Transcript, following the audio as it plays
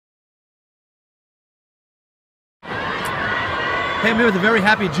Hey, I'm here with a very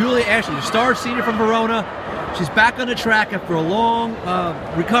happy Julia Ashley, the star senior from Verona. She's back on the track after a long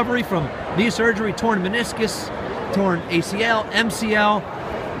recovery from knee surgery, torn meniscus, torn ACL, MCL,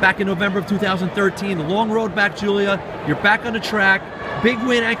 back in November of 2013. The long road back, Julia. You're back on the track. Big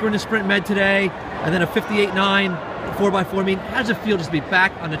win anchoring the Sprint Med today, and then a 58.9 4x4. I mean, how does it feel just to be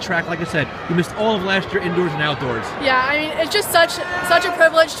back on the track? Like I said, you missed all of last year indoors and outdoors. Yeah, I mean, it's just such a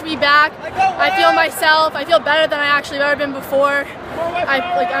privilege to be back. I feel myself. I feel better than I actually have ever been before.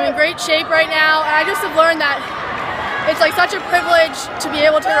 I'm in great shape right now, and I just have learned that it's like such a privilege to be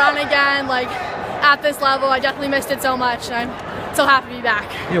able to run again, like at this level. I definitely missed it so much, and I'm so happy to be back.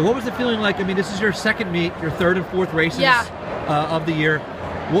 Yeah, what was the feeling like? I mean, this is your second meet, your third and fourth races of the year.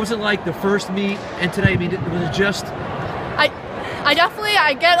 What was it like the first meet and today? I mean, was it just...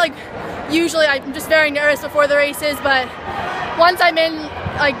 I get like, usually I'm just very nervous before the races, but once I'm in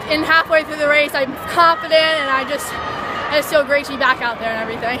halfway through the race, I'm confident, and I just feel great to be back out there and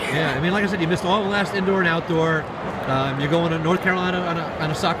everything. Yeah, I mean, like I said, you missed all of the last indoor and outdoor. You're going to North Carolina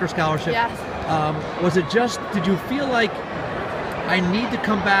on a soccer scholarship. Yes. Was it just, did you feel like I need to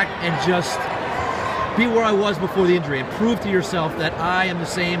come back and just be where I was before the injury and prove to yourself that I am the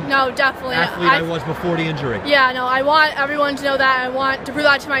same definitely athlete I was before the injury? Yeah, no, I want everyone to know that. I want to prove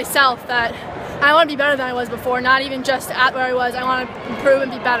that to myself, that I want to be better than I was before, not even just at where I was. I want to improve and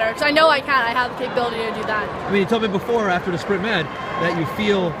be better, because I know I can. I have the capability to do that. I mean, you told me before, after the Sprint Med, that you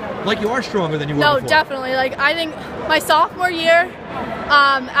feel like you are stronger than you were before. No, definitely. Like, I think my sophomore year,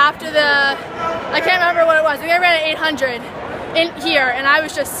 after I can't remember what it was. I think I ran at 800 in here, and I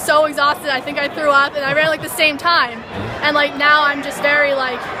was just so exhausted. I think I threw up, and I ran like the same time. And like now, I'm just very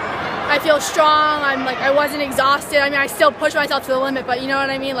like, I feel strong. I wasn't exhausted. I mean, I still push myself to the limit, but you know what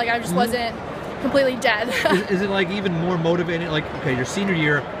I mean? Like, I just wasn't completely dead. Is it like even more motivating? Like, okay, your senior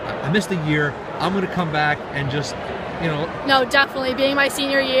year, I missed a year. I'm going to come back and just, you know. No, definitely. Being my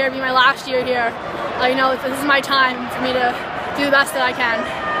senior year, being my last year here, you know, this is my time for me to do the best that I can.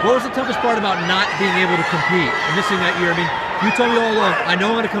 What was the toughest part about not being able to compete and missing that year? I mean, you told me all along, I know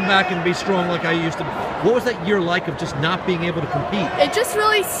I'm going to come back and be strong like I used to. What was that year like of just not being able to compete? It just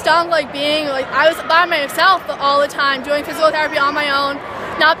really stung, like being, like I was by myself all the time, doing physical therapy on my own,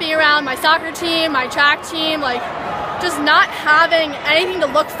 not being around my soccer team, my track team, like just not having anything to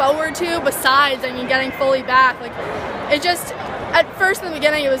look forward to besides, I mean, getting fully back. Like, it just, at first in the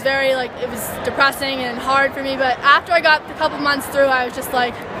beginning, it was very, like, it was depressing and hard for me, but after I got a couple months through, I was just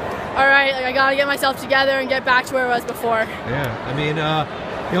like, all right, like, I gotta get myself together and get back to where I was before. Yeah, I mean,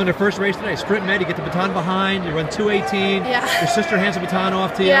 you know, in the first race today, Sprint Med, you get the baton behind, you run 2:18. Yeah. Your sister hands the baton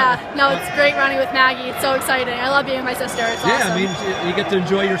off to you. Yeah, no, it's great running with Maggie. It's so exciting. I love being with my sister. It's awesome. I mean, you get to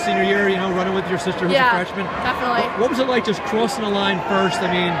enjoy your senior year, you know, running with your sister who's a freshman. Definitely. What was it like just crossing the line first? I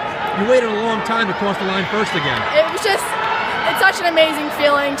mean, you waited a long time to cross the line first again. It was just, it's such an amazing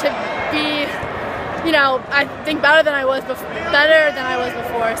feeling to be, you know, I think better than I was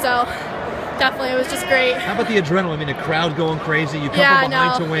before. So definitely, it was just great. How about the adrenaline? I mean, the crowd going crazy. You come from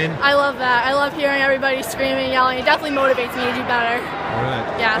behind to win. I love that. I love hearing everybody screaming, yelling. It definitely motivates me to do better. All right.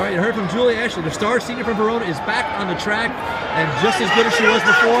 Yeah. All right, you heard from Julia Ashley, the star senior from Verona, is back on the track and just as good as she was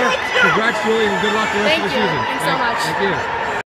before. Congrats, Julia, and good luck the rest of the season. Thanks so much. Thank you.